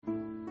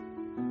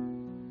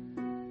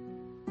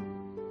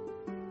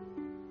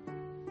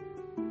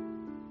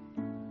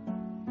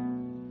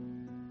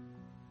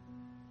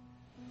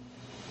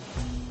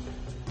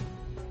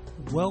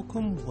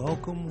Welcome,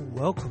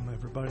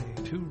 everybody,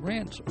 to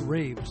Rants,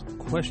 Raves,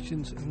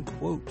 Questions, and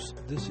Quotes.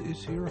 This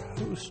is your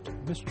host,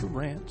 Mr.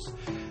 Rants,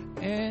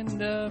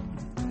 and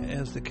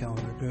as the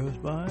calendar goes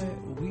by,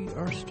 we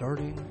are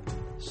starting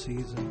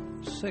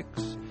Season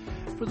 6.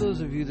 For those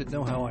of you that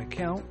know how I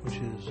count, which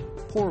is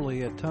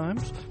poorly at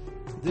times,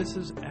 this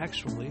is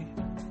actually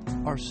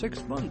our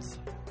 6th month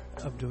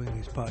of doing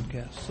these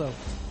podcasts. So,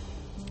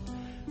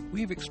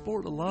 we've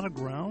explored a lot of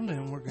ground,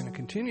 and we're going to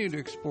continue to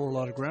explore a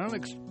lot of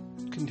ground,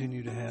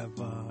 continue to have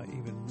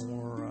even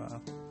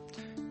more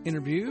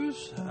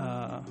interviews.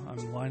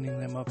 I'm lining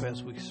them up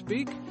as we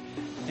speak,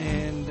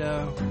 and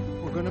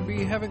we're going to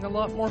be having a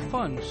lot more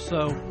fun.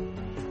 So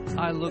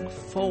I look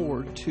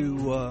forward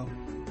to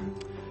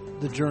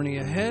the journey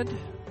ahead,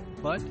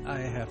 but I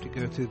have to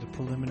go through the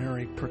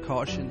preliminary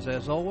precautions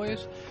as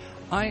always.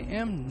 I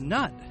am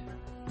not,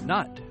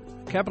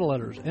 capital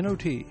letters,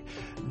 N-O-T,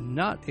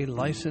 not a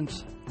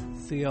licensed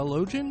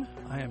theologian.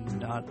 I am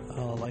not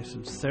a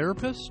licensed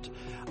therapist.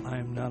 I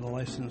am not a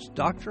licensed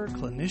doctor,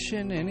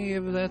 clinician, any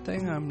of that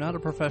thing. I'm not a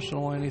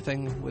professional,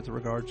 anything with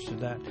regards to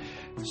that.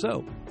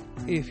 So,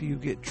 if you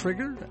get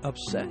triggered,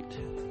 upset,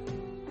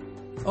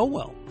 oh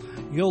well,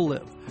 you'll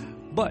live.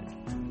 But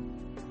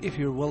if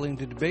you're willing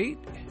to debate,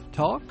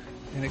 talk,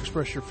 and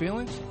express your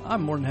feelings,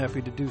 I'm more than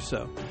happy to do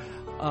so.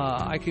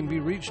 I can be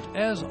reached,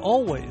 as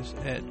always,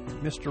 at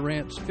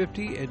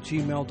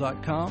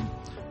mrrants50@gmail.com.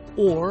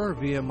 or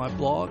via my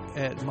blog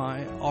at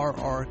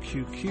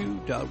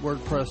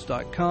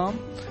myrrqq.wordpress.com.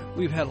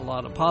 We've had a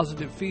lot of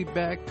positive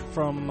feedback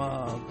from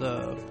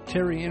the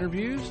Terry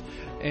interviews,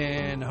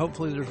 and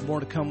hopefully there's more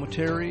to come with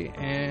Terry,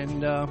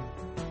 and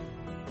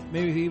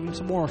maybe even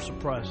some more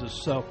surprises.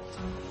 So,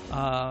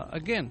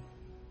 again,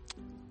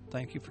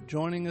 thank you for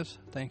joining us.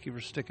 Thank you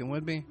for sticking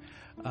with me.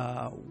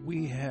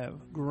 We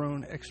have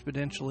grown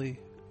exponentially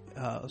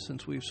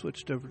since we've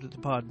switched over to the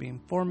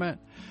Podbean format.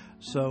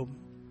 So,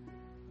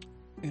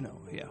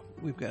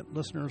 we've got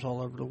listeners all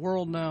over the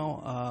world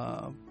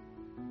now,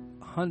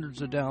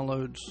 hundreds of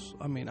downloads.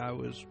 I mean, I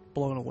was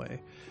blown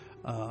away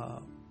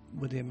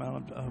with the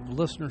amount of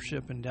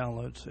listenership and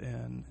downloads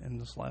in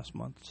this last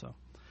month. So,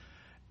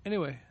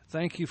 anyway,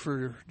 thank you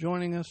for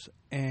joining us,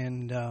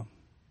 and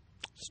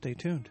stay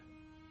tuned.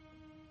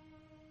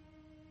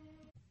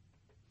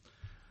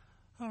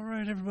 All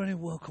right, everybody,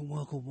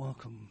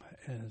 welcome.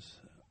 As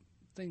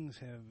things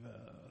have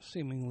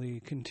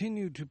seemingly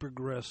continued to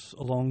progress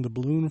along the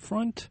balloon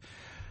front,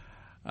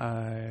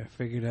 I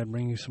figured I'd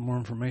bring you some more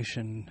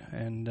information.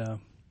 And, I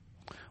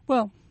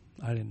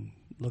didn't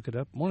look it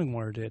up. Morning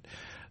Wire did.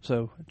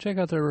 So check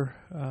out their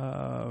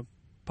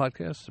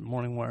podcast,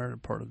 Morning Wire,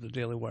 part of the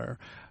Daily Wire.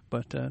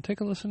 But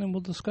take a listen and we'll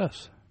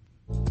discuss.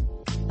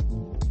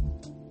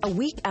 A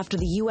week after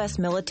the U.S.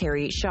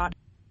 military shot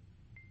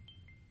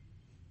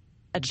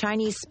a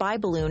Chinese spy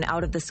balloon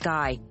out of the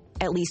sky,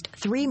 at least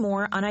 3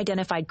 more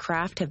unidentified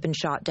craft have been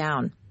shot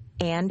down.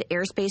 And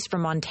airspace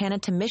from Montana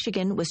to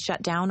Michigan was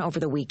shut down over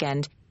the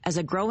weekend as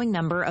a growing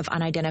number of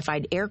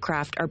unidentified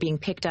aircraft are being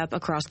picked up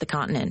across the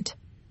continent.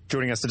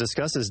 Joining us to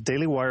discuss is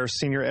Daily Wire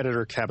senior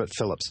editor Cabot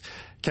Phillips.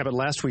 Cabot,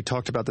 last we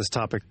talked about this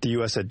topic. The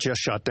U.S. had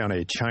just shot down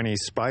a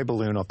Chinese spy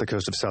balloon off the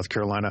coast of South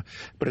Carolina.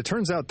 But it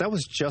turns out that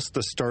was just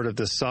the start of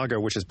this saga,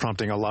 which is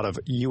prompting a lot of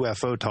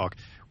UFO talk.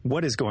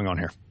 What is going on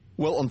here?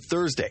 Well, on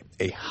Thursday,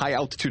 a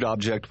high-altitude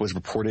object was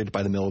reported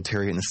by the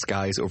military in the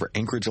skies over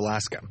Anchorage,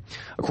 Alaska.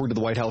 According to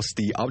the White House,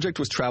 the object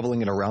was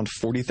traveling at around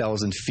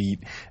 40,000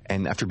 feet,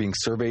 and after being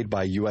surveyed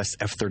by U.S.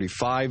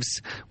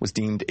 F-35s, was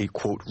deemed a,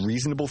 quote,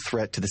 reasonable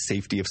threat to the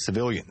safety of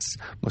civilians,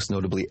 most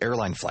notably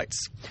airline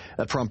flights.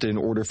 That prompted an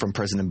order from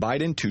President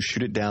Biden to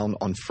shoot it down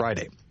on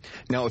Friday.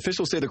 Now,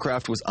 officials say the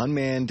craft was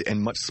unmanned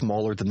and much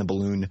smaller than the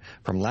balloon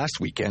from last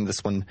weekend.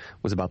 This one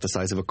was about the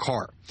size of a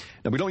car.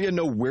 Now, we don't yet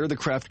know where the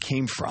craft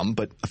came from,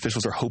 but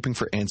officials are hoping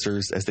for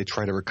answers as they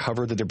try to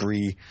recover the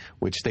debris,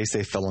 which they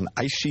say fell on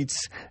ice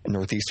sheets in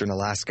northeastern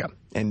Alaska.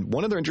 And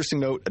one other interesting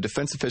note, a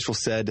defense official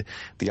said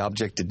the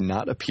object did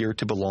not appear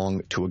to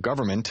belong to a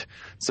government.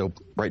 So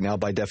right now,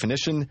 by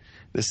definition,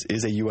 this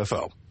is a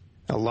UFO.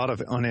 A lot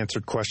of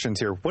unanswered questions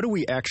here. What do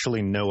we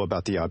actually know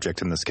about the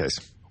object in this case?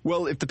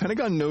 Well, if the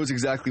Pentagon knows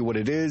exactly what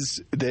it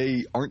is,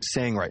 they aren't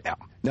saying right now.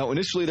 Now,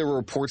 initially, there were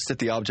reports that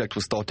the object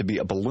was thought to be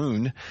a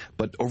balloon,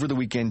 but over the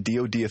weekend,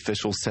 DoD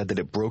officials said that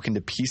it broke into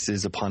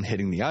pieces upon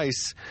hitting the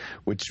ice,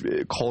 which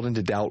called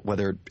into doubt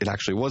whether it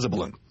actually was a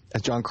balloon.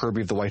 As John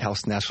Kirby of the White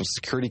House National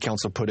Security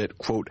Council put it,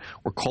 quote,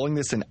 we're calling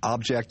this an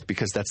object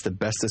because that's the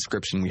best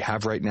description we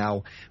have right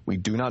now. We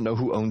do not know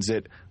who owns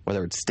it,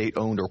 whether it's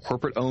state-owned or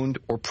corporate-owned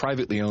or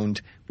privately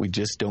owned. We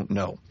just don't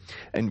know.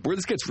 And where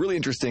this gets really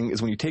interesting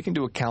is when you take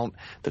into account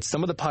that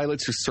some of the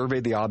pilots who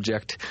surveyed the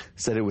object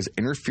said it was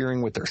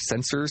interfering with their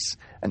sensors,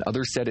 and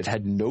others said it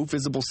had no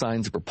visible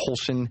signs of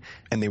propulsion,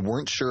 and they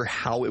weren't sure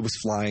how it was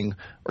flying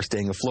or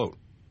staying afloat.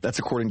 That's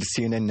according to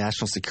CNN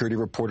national security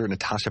reporter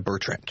Natasha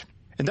Bertrand.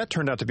 And that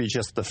turned out to be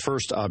just the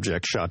first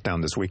object shot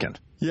down this weekend.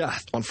 Yeah.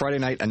 On Friday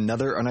night,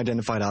 another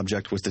unidentified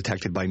object was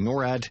detected by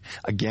NORAD,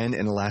 again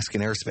in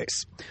Alaskan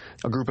airspace.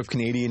 A group of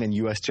Canadian and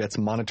U.S. jets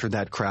monitored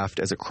that craft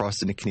as it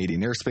crossed into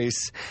Canadian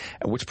airspace,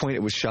 at which point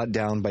it was shot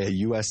down by a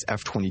U.S.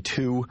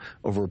 F-22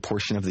 over a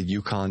portion of the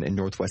Yukon in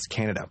northwest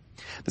Canada.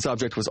 This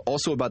object was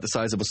also about the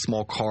size of a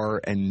small car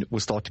and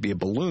was thought to be a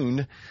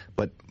balloon,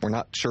 but we're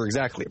not sure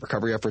exactly.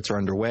 Recovery efforts are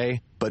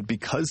underway, but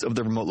because of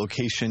the remote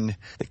location,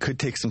 it could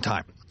take some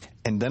time.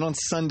 And then on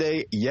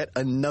Sunday, yet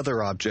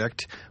another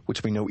object,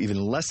 which we know even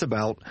less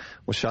about,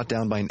 was shot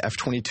down by an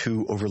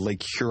F-22 over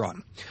Lake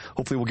Huron.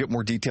 Hopefully we'll get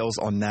more details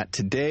on that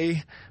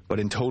today, but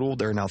in total,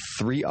 there are now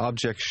 3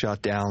 objects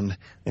shot down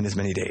in as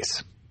many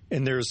days.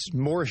 And there's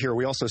more here.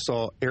 We also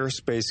saw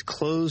airspace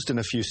closed in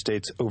a few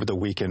states over the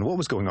weekend. What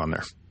was going on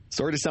there?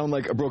 Sorry to sound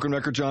like a broken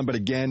record, John, but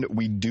again,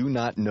 we do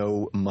not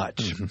know much.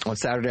 Mm-hmm. On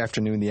Saturday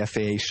afternoon, the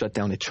FAA shut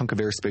down a chunk of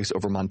airspace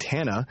over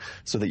Montana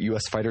so that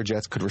U.S. fighter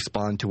jets could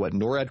respond to what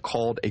NORAD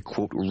called a,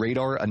 quote,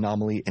 radar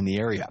anomaly in the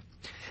area.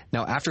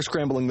 Now, after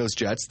scrambling those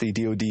jets, the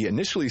DoD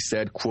initially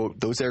said, quote,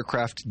 those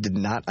aircraft did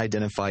not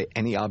identify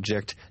any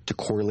object to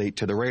correlate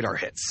to the radar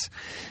hits.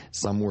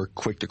 Some were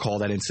quick to call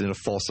that incident a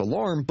false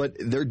alarm, but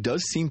there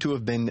does seem to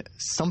have been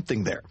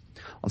something there.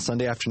 On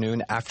Sunday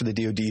afternoon, after the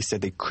DoD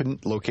said they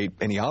couldn't locate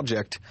any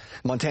object,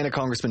 Montana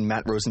Congressman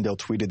Matt Rosendale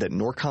tweeted that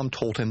NORCOM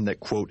told him that,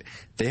 quote,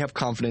 they have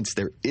confidence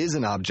there is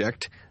an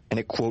object and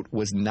it, quote,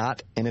 was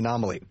not an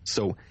anomaly.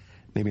 So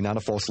maybe not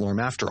a false alarm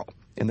after all.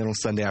 And then on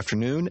Sunday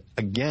afternoon,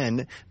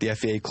 again, the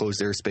FAA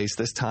closed airspace,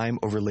 this time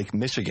over Lake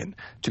Michigan,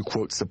 to,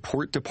 quote,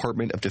 support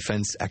Department of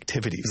Defense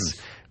activities.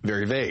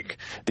 Very vague.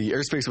 The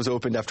airspace was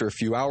opened after a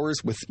few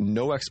hours with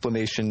no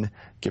explanation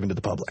given to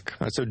the public.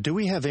 So do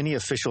we have any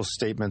official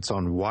statements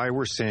on why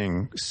we're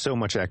seeing so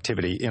much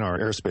activity in our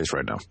airspace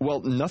right now?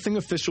 Well, nothing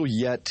official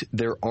yet.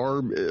 There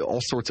are all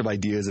sorts of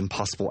ideas and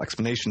possible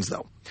explanations,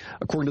 though.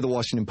 According to the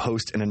Washington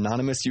Post, an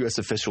anonymous U.S.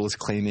 official is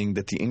claiming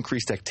that the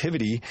increased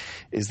activity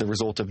is the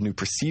result of new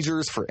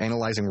procedures for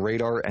analyzing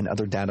radar and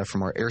other data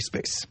from our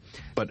airspace.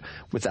 But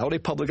without a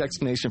public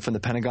explanation from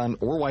the Pentagon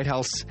or White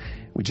House,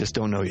 we just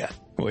don't know yet.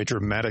 Well, a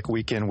dramatic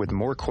weekend with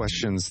more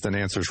questions than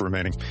answers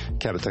remaining.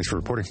 Cabot, thanks for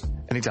reporting.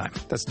 Anytime.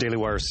 That's Daily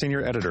Wire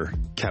senior editor,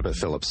 Cabot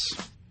Phillips.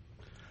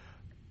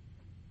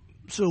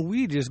 So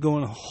we just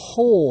going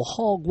whole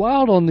hog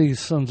wild on these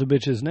sons of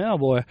bitches now,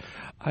 boy.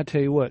 I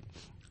tell you what,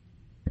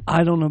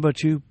 I don't know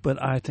about you,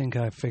 but I think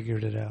I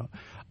figured it out.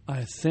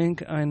 I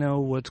think I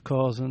know what's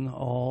causing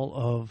all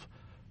of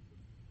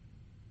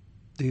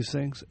these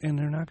things, and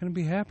they're not going to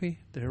be happy.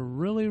 They're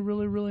really,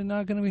 really, really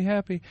not going to be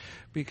happy,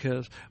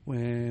 because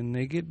when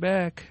they get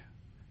back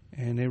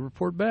and they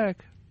report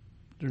back,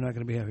 they're not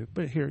going to be happy.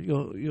 But here,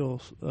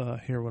 you'll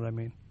hear what I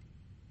mean.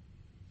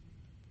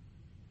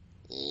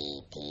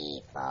 ET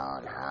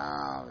phone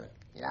home,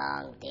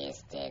 long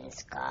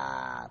distance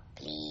call,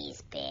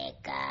 please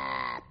pick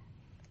up.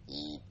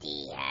 ET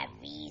have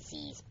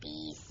Reese's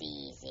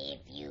Pieces if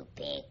you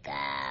pick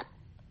up.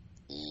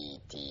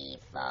 ET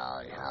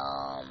phone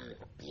home,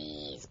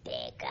 please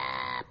pick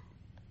up.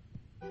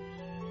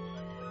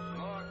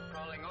 More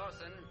calling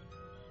Orson.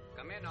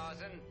 Come in,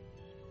 Orson.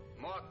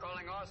 More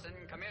calling Orson.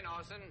 Come in,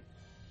 Orson.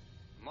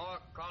 More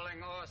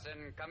calling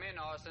Orson. Come in,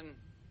 Orson.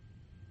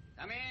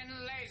 Come in,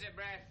 lazy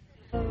breath.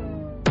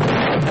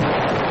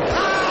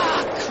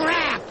 Ah,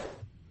 crap!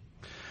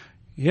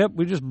 Yep,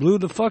 we just blew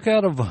the fuck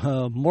out of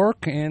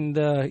Mork and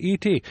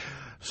E.T.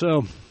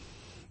 So,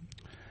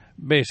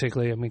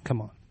 basically, I mean, come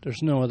on.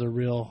 There's no other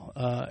real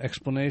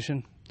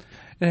explanation.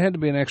 It had to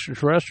be an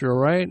extraterrestrial,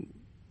 right?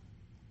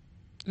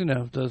 You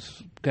know,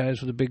 those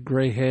guys with the big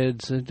gray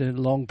heads and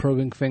long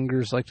probing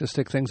fingers like to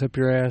stick things up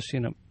your ass, you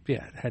know.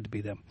 Yeah, it had to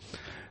be them.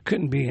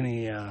 Couldn't be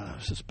any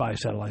spy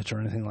satellites or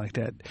anything like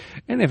that.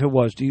 And if it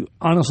was, do you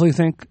honestly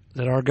think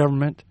that our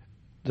government,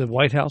 the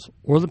White House,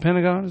 or the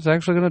Pentagon is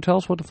actually going to tell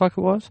us what the fuck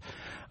it was?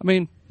 I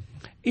mean,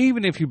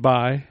 even if you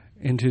buy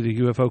into the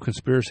UFO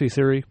conspiracy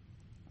theory,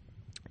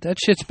 that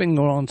shit's been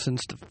going on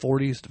since the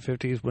 40s, the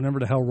 50s, whenever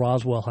the hell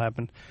Roswell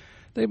happened.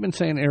 They've been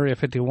saying Area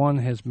 51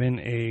 has been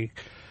a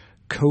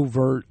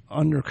covert,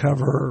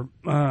 undercover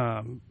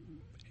UFO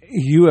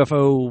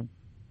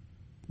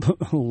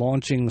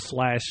launching /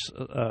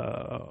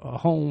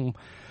 home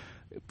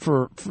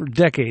for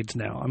decades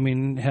now. I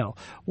mean, hell,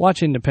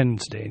 watch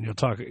Independence Day and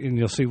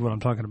you'll see what I'm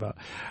talking about.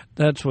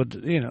 That's what,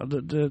 you know,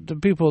 the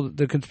people,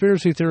 the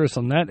conspiracy theorists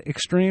on that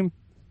extreme,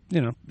 you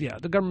know, yeah,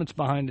 the government's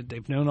behind it.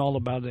 They've known all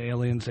about the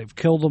aliens. They've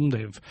killed them.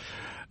 They've,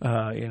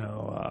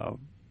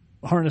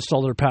 harnessed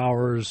all their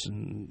powers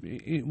and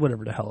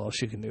whatever the hell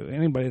else you can do.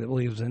 Anybody that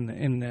believes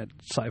in that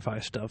sci-fi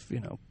stuff, you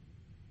know,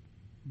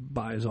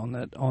 buys on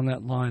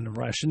that line of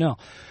rationale.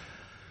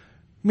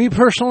 Me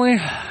personally,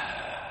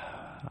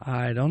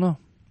 I don't know.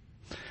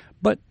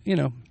 But, you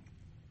know,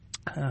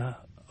 a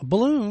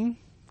balloon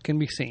can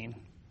be seen.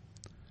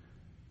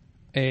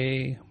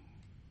 A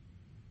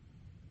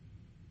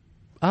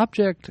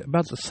object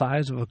about the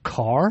size of a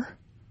car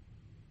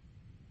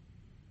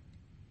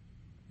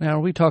Now,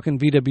 are we talking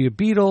VW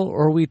Beetle,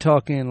 or are we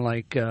talking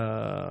like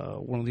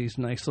one of these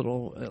nice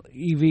little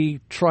EV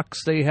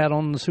trucks they had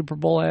on the Super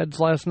Bowl ads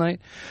last night?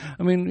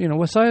 I mean,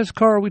 what size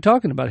car are we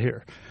talking about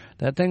here?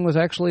 That thing was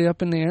actually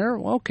up in the air?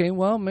 Okay,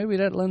 well, maybe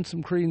that lends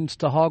some credence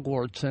to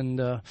Hogwarts and,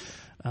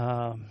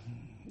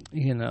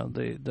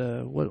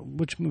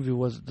 which movie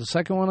was it? The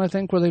second one, I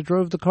think, where they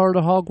drove the car to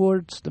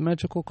Hogwarts, the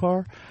magical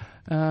car,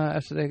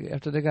 after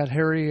they got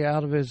Harry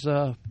out of his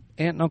aunt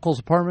and uncle's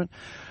apartment.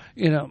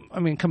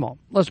 Come on,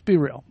 let's be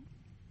real.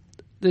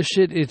 This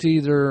shit is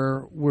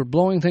either we're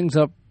blowing things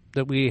up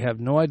that we have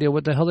no idea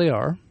what the hell they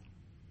are,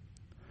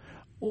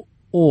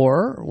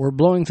 or we're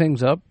blowing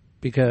things up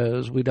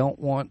because we don't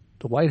want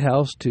the White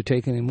House to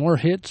take any more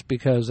hits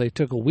because they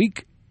took a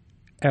week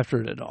after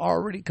it had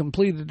already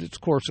completed its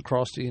course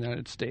across the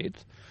United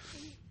States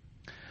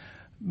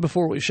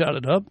before we shot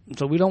it up.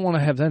 So we don't want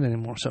to have that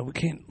anymore. So we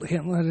can't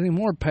let any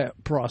more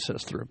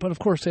process through. But, of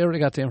course, they already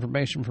got the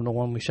information from the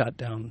one we shot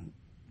down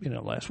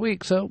last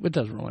week, so it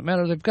doesn't really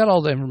matter. They've got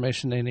all the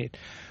information they need.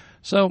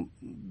 So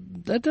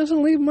that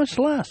doesn't leave much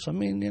less.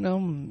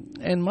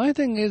 And my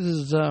thing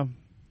is if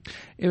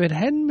it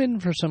hadn't been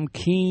for some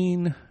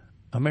keen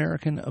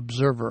American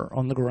observer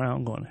on the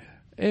ground going,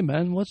 hey,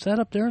 man, what's that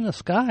up there in the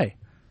sky?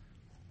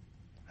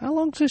 How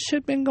long's this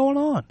shit been going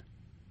on?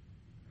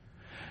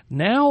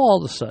 Now,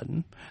 all of a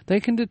sudden, they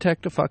can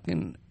detect a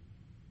fucking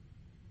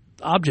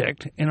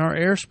object in our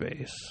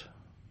airspace.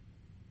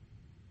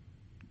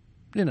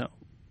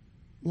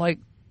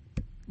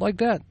 Like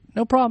that.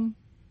 No problem.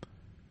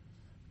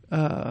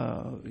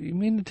 You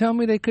mean to tell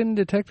me they couldn't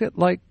detect it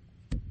like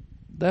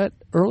that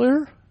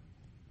earlier?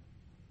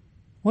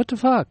 What the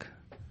fuck?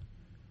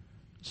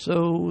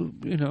 So,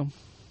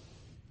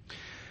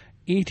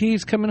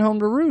 E.T.'s coming home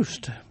to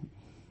roost.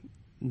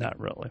 Not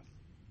really.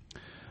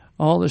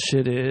 All this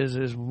shit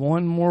is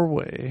one more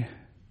way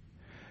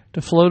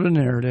to float a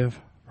narrative,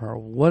 for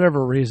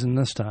whatever reason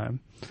this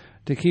time,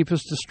 to keep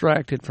us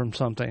distracted from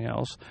something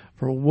else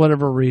for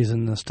whatever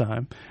reason this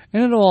time.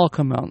 And it'll all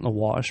come out in the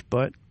wash.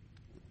 But,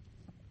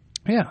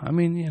 yeah,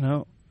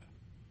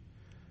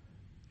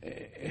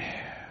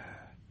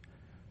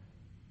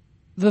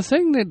 the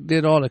thing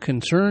that ought to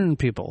concern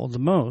people the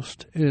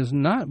most is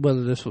not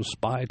whether this was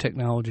spy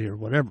technology or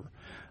whatever,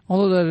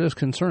 although that is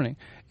concerning.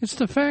 It's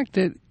the fact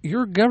that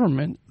your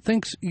government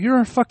thinks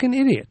you're a fucking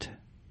idiot.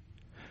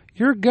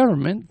 Your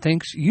government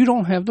thinks you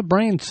don't have the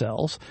brain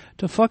cells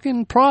to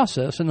fucking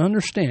process and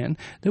understand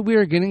that we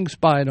are getting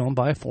spied on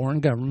by foreign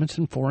governments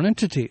and foreign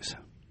entities.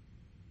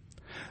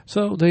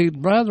 So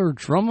they'd rather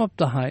drum up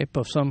the hype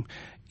of some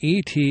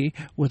E.T.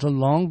 with a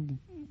long,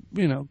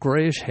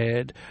 grayish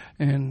head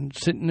and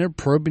sitting there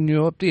probing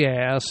you up the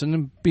ass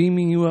and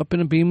beaming you up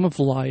in a beam of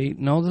light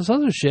and all this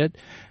other shit,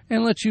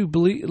 and let you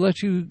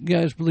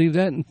guys believe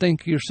that and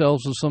think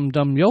yourselves as some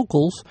dumb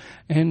yokels,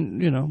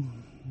 and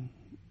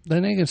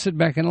then they can sit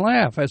back and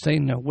laugh as they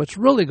know what's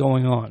really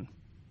going on.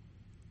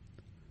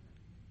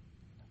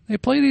 They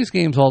play these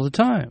games all the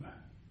time.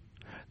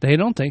 They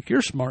don't think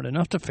you're smart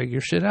enough to figure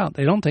shit out.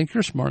 They don't think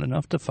you're smart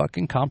enough to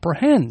fucking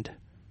comprehend.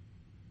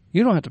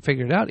 You don't have to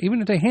figure it out.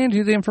 Even if they hand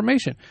you the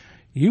information,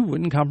 you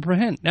wouldn't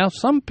comprehend. Now,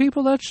 some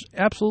people, that's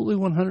absolutely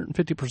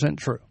 150%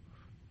 true.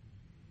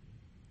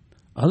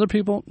 Other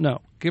people, no.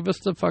 Give us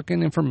the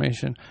fucking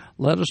information.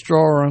 Let us draw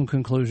our own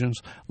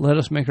conclusions. Let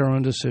us make our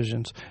own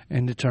decisions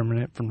and determine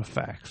it from the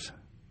facts.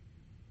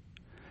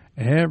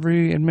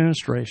 Every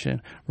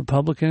administration,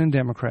 Republican and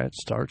Democrat,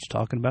 starts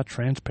talking about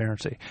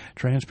transparency.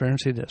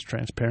 Transparency this,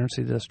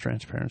 transparency this,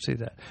 transparency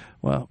that.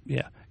 Well,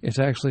 yeah, it's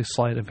actually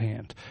sleight of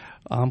hand.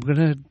 I'm going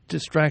to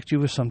distract you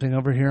with something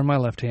over here in my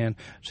left hand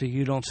so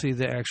you don't see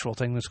the actual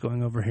thing that's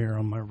going over here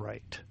on my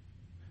right.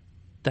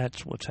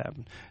 That's what's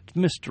happened. It's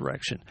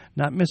misdirection,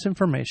 not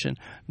misinformation,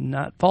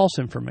 not false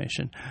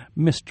information,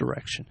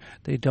 misdirection.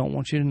 They don't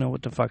want you to know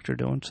what the fuck they're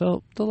doing,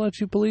 so they'll let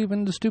you believe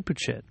in the stupid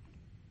shit.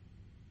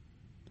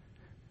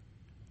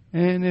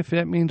 And if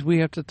that means we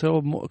have to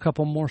throw a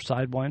couple more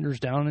sidewinders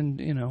down and,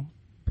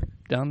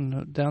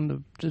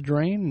 down the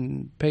drain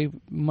and pay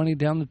money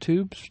down the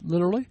tubes,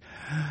 literally,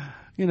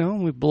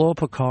 we blow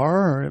up a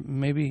car, or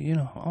maybe,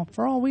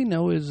 for all we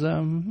know is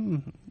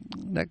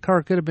that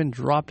car could have been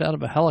dropped out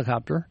of a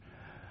helicopter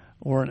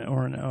or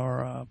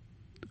a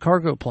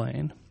cargo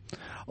plane.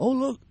 Oh,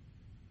 look,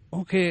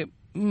 okay,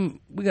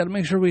 we got to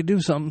make sure we do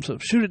something, so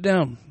shoot it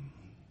down.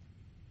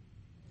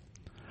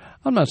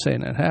 I'm not saying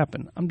that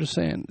happened. I'm just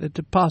saying that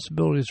the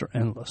possibilities are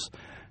endless.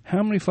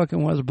 How many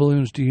fucking weather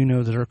balloons do you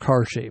know that are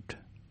car-shaped?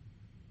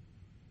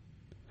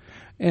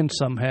 And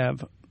some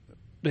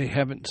they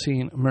haven't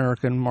seen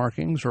American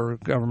markings or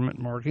government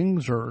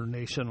markings or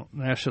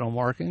national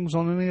markings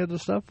on any of the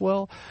stuff.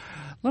 Well,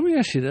 let me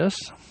ask you this.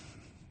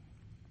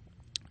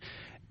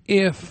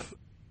 If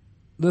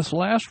this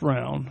last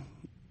round,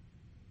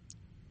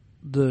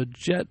 the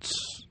jets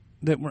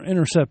that were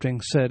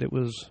intercepting said it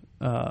was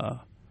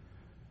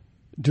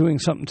doing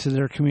something to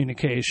their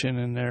communication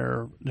and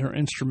their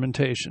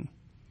instrumentation.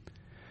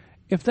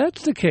 If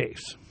that's the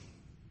case,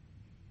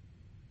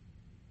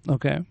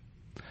 okay,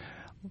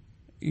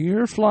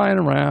 you're flying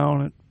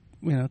around at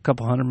a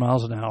couple 100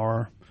 miles an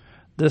hour.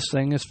 This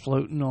thing is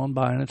floating on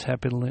by in its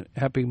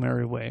happy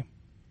merry way.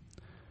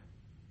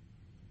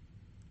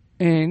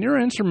 And your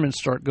instruments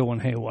start going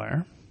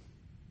haywire.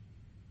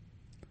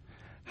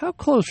 How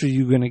close are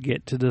you going to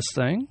get to this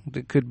thing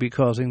that could be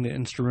causing the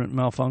instrument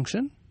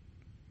malfunction?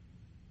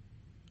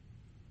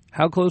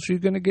 How close are you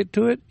going to get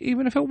to it,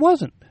 even if it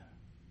wasn't?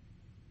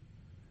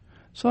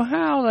 So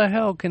how the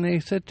hell can they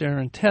sit there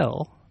and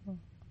tell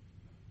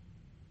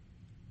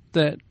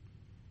that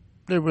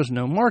there was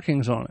no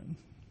markings on it?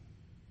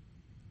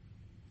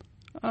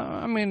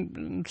 I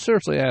mean,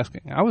 seriously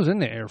asking. I was in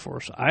the Air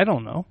Force. I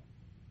don't know.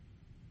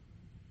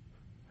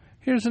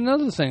 Here's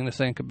another thing to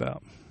think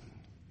about.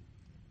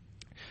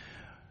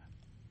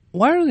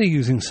 Why are they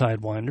using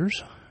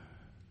Sidewinders?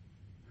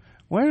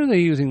 Why are they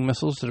using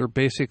missiles that are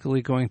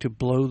basically going to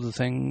blow the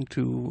thing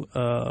to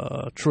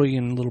a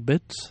trillion little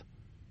bits?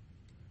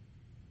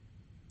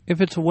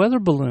 If it's a weather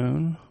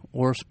balloon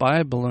or a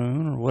spy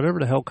balloon or whatever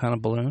the hell kind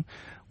of balloon,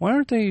 why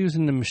aren't they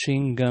using the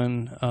machine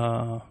gun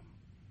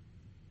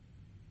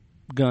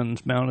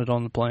guns mounted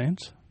on the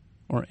planes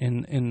or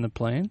in the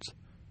planes?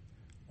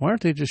 Why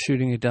aren't they just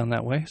shooting it down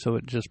that way so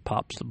it just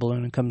pops the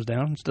balloon and comes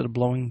down instead of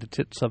blowing the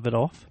tits of it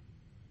off?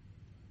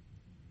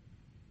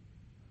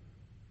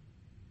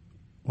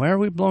 Why are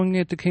we blowing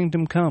it to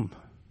Kingdom Come?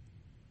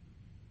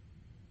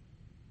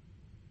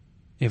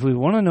 If we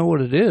want to know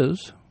what it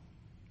is,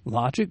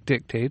 logic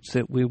dictates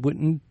that we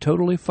wouldn't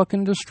totally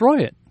fucking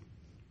destroy it.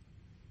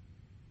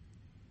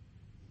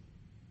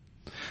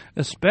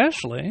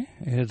 Especially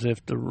as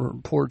if the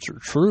reports are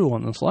true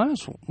on this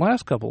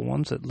last couple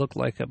ones that look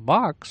like a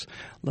box,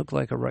 look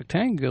like a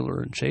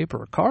rectangular in shape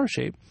or a car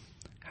shape.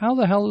 How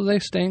the hell are they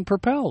staying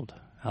propelled?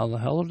 How the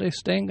hell are they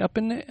staying up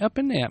in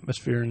the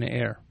atmosphere, in the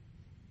air?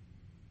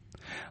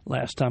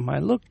 Last time I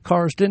looked,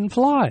 cars didn't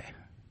fly.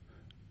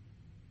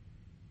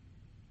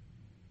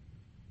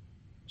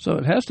 So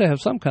it has to have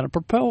some kind of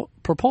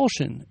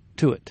propulsion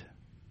to it.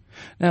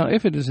 Now,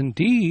 if it is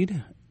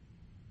indeed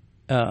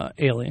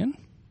alien,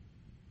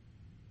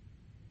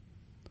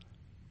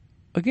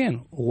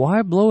 again,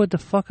 why blow it the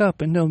fuck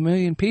up into a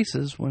million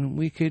pieces when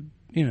we could,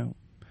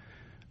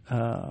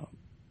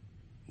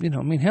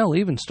 hell,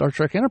 even Star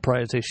Trek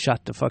Enterprise, they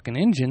shot the fucking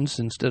engines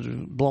instead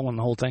of blowing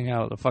the whole thing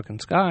out of the fucking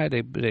sky.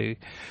 They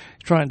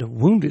tried to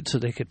wound it so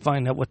they could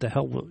find out what the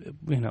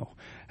hell,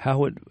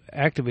 how it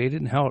activated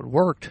and how it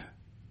worked.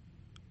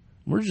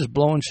 We're just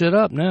blowing shit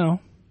up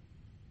now.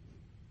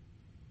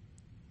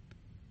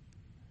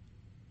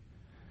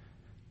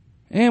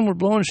 And we're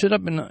blowing shit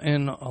up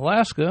in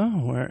Alaska,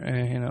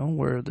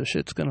 where the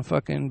shit's gonna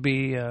fucking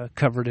be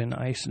covered in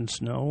ice and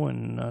snow.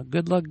 And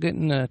good luck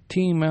getting a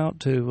team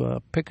out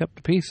to pick up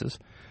the pieces.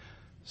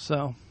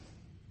 So,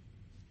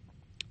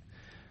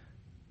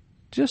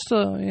 just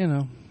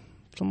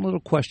some little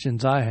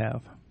questions I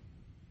have.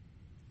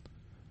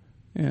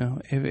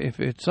 If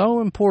it's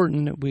so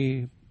important that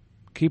we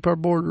keep our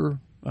border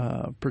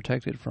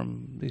protected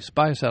from these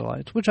spy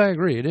satellites, which I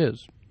agree it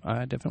is.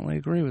 I definitely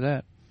agree with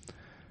that.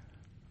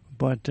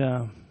 But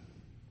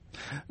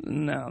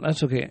no,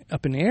 that's okay.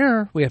 Up in the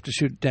air, we have to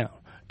shoot it down.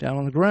 Down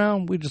on the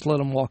ground, we just let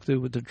them walk through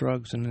with the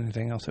drugs and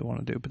anything else they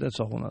want to do. But that's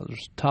a whole other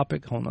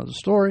topic, a whole other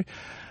story.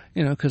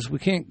 Because we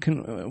can't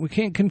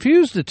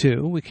confuse the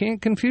two. We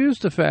can't confuse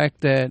the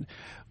fact that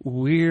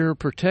we're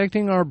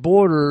protecting our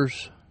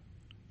borders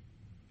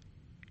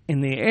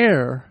in the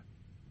air,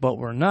 but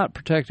we're not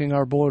protecting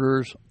our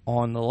borders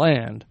on the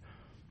land.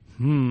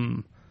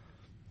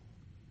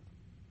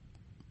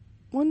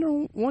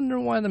 Wonder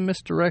why the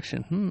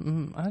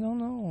misdirection. I don't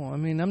know. I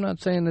mean, I'm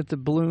not saying that the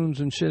balloons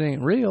and shit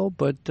ain't real,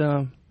 but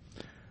kind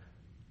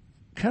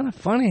of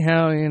funny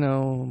how,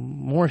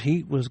 more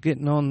heat was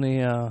getting on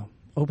the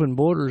open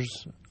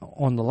borders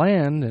on the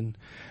land, and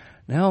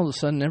now all of a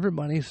sudden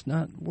everybody's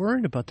not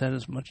worried about that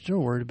as much. They're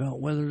worried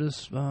about whether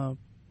this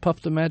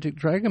Puff the Magic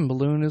Dragon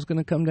balloon is going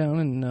to come down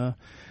and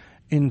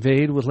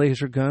invade with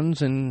laser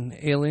guns and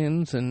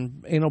aliens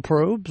and anal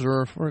probes,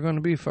 or if we're going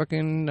to be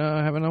fucking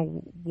having a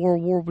war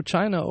with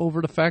China over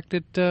the fact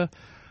that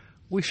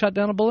we shot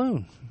down a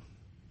balloon.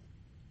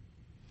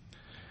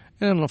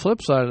 And on the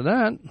flip side of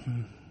that,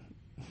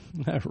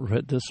 I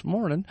read this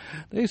morning,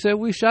 they said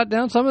we shot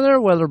down some of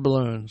their weather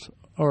balloons,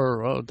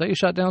 or they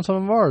shot down some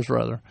of ours,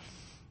 rather.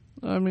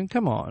 I mean,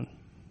 come on.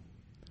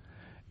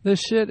 This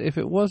shit, if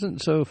it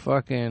wasn't so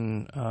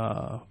fucking...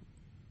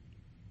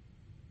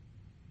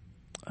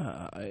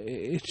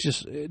 it's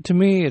just, to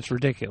me, it's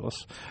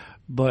ridiculous.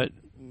 But,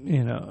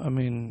 I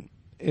mean,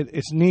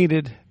 it's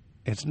needed.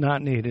 It's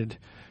not needed.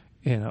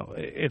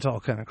 It's all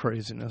kind of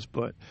craziness.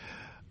 But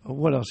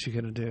what else you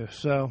going to do?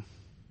 So,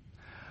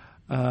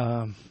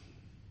 I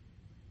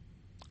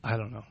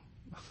don't know.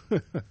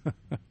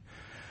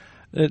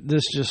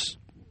 This just,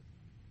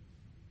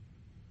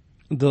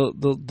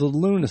 the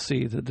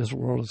lunacy that this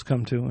world has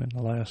come to in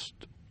the last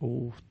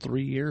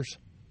 3 years,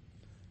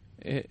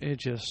 it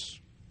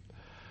just...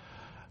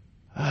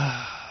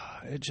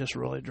 it just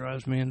really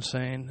drives me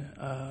insane.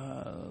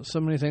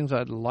 So many things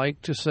I'd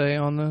like to say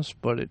on this,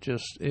 but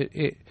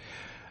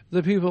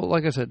the people,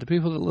 like I said, the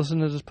people that listen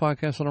to this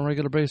podcast on a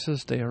regular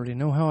basis, they already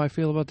know how I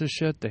feel about this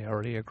shit. They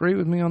already agree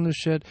with me on this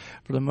shit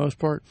for the most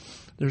part.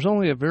 There's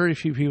only a very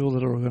few people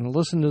that are going to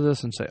listen to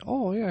this and say,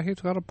 oh, yeah,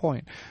 he's got a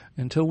point.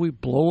 Until we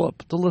blow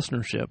up the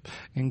listenership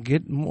and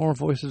get more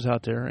voices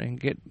out there and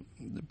get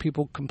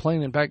people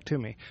complaining back to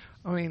me.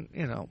 I mean,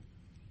 you know,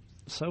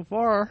 so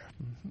far,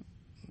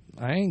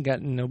 I ain't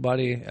gotten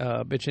nobody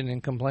bitching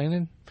and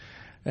complaining.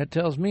 That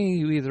tells me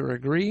you either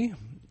agree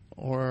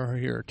or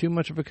you're too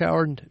much of a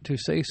coward to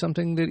say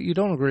something that you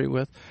don't agree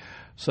with.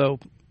 So,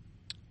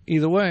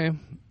 either way,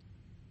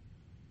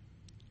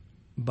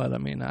 but I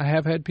mean, I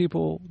have had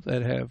people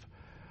that have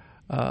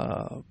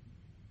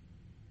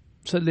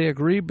said they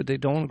agree, but they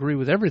don't agree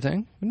with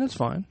everything, and that's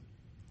fine.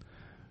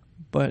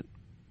 But,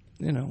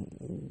 you know,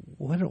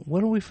 what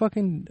are we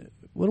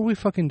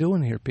fucking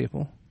doing here,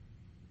 people?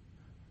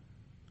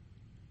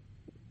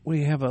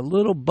 We have a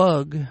little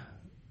bug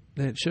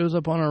that shows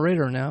up on our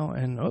radar now,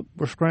 and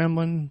we're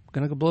scrambling,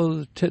 going to go blow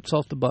the tits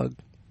off the bug.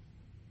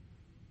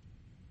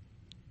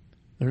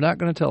 They're not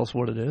going to tell us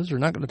what it is. They're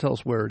not going to tell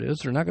us where it is.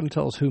 They're not going to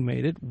tell us who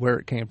made it, where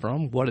it came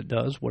from, what it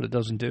does, what it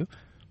doesn't do.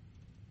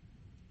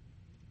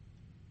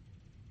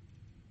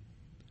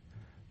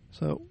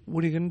 So,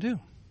 what are you going to do?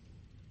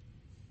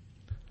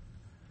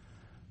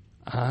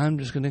 I'm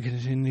just going to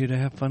continue to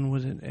have fun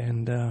with it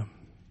and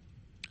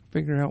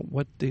figure out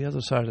what the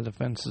other side of the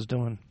fence is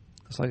doing.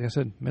 It's like I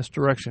said,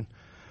 misdirection.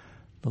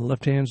 The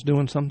left hand's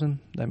doing something.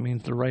 That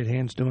means the right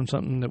hand's doing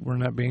something that we're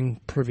not being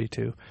privy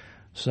to.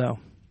 So,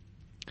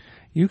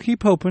 you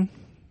keep hoping.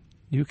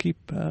 You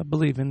keep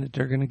believing that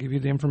they're going to give you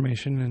the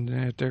information and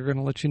that they're going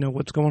to let you know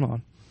what's going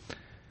on.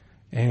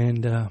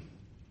 And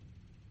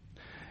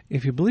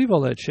if you believe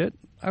all that shit,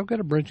 I've got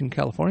a bridge in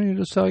California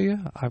to sell you.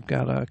 I've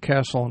got a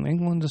castle in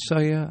England to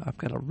sell you. I've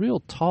got a real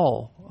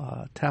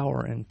tall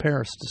tower in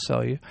Paris to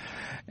sell you.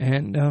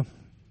 And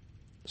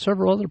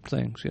several other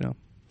things, you know.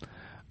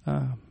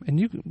 And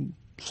you can...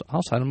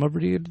 I'll sign them over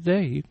to you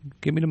today. You can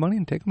give me the money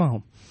and take them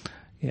home.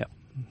 Yeah.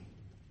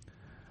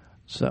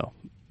 So,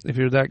 if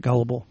you're that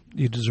gullible,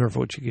 you deserve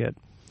what you get.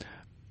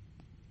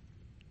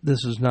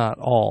 This is not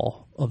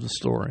all of the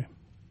story.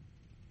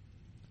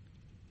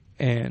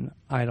 And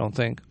I don't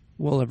think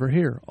we'll ever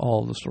hear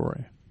all of the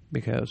story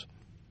because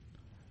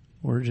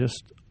we're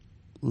just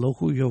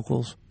local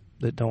yokels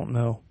that don't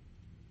know,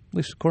 at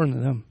least according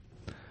to them.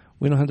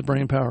 We don't have the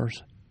brain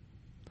powers.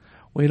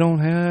 We don't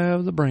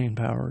have the brain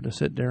power to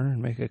sit there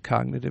and make a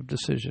cognitive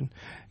decision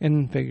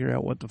and figure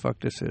out what the fuck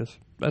this is.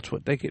 That's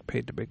what they get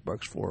paid the big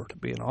bucks for, to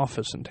be in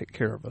office and take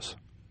care of us.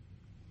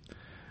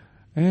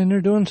 And they're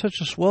doing such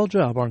a swell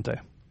job, aren't they?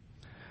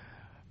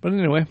 But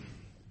anyway,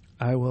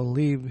 I will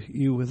leave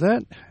you with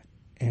that.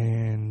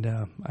 And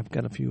I've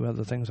got a few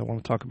other things I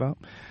want to talk about.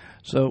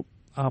 So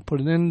I'll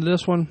put an end to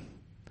this one.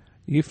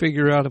 You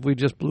figure out if we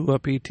just blew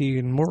up ET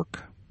and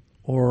Mork,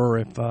 or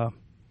if...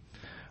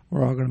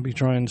 we're all going to be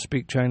trying to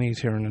speak Chinese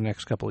here in the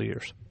next couple of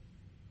years.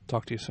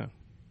 Talk to you soon.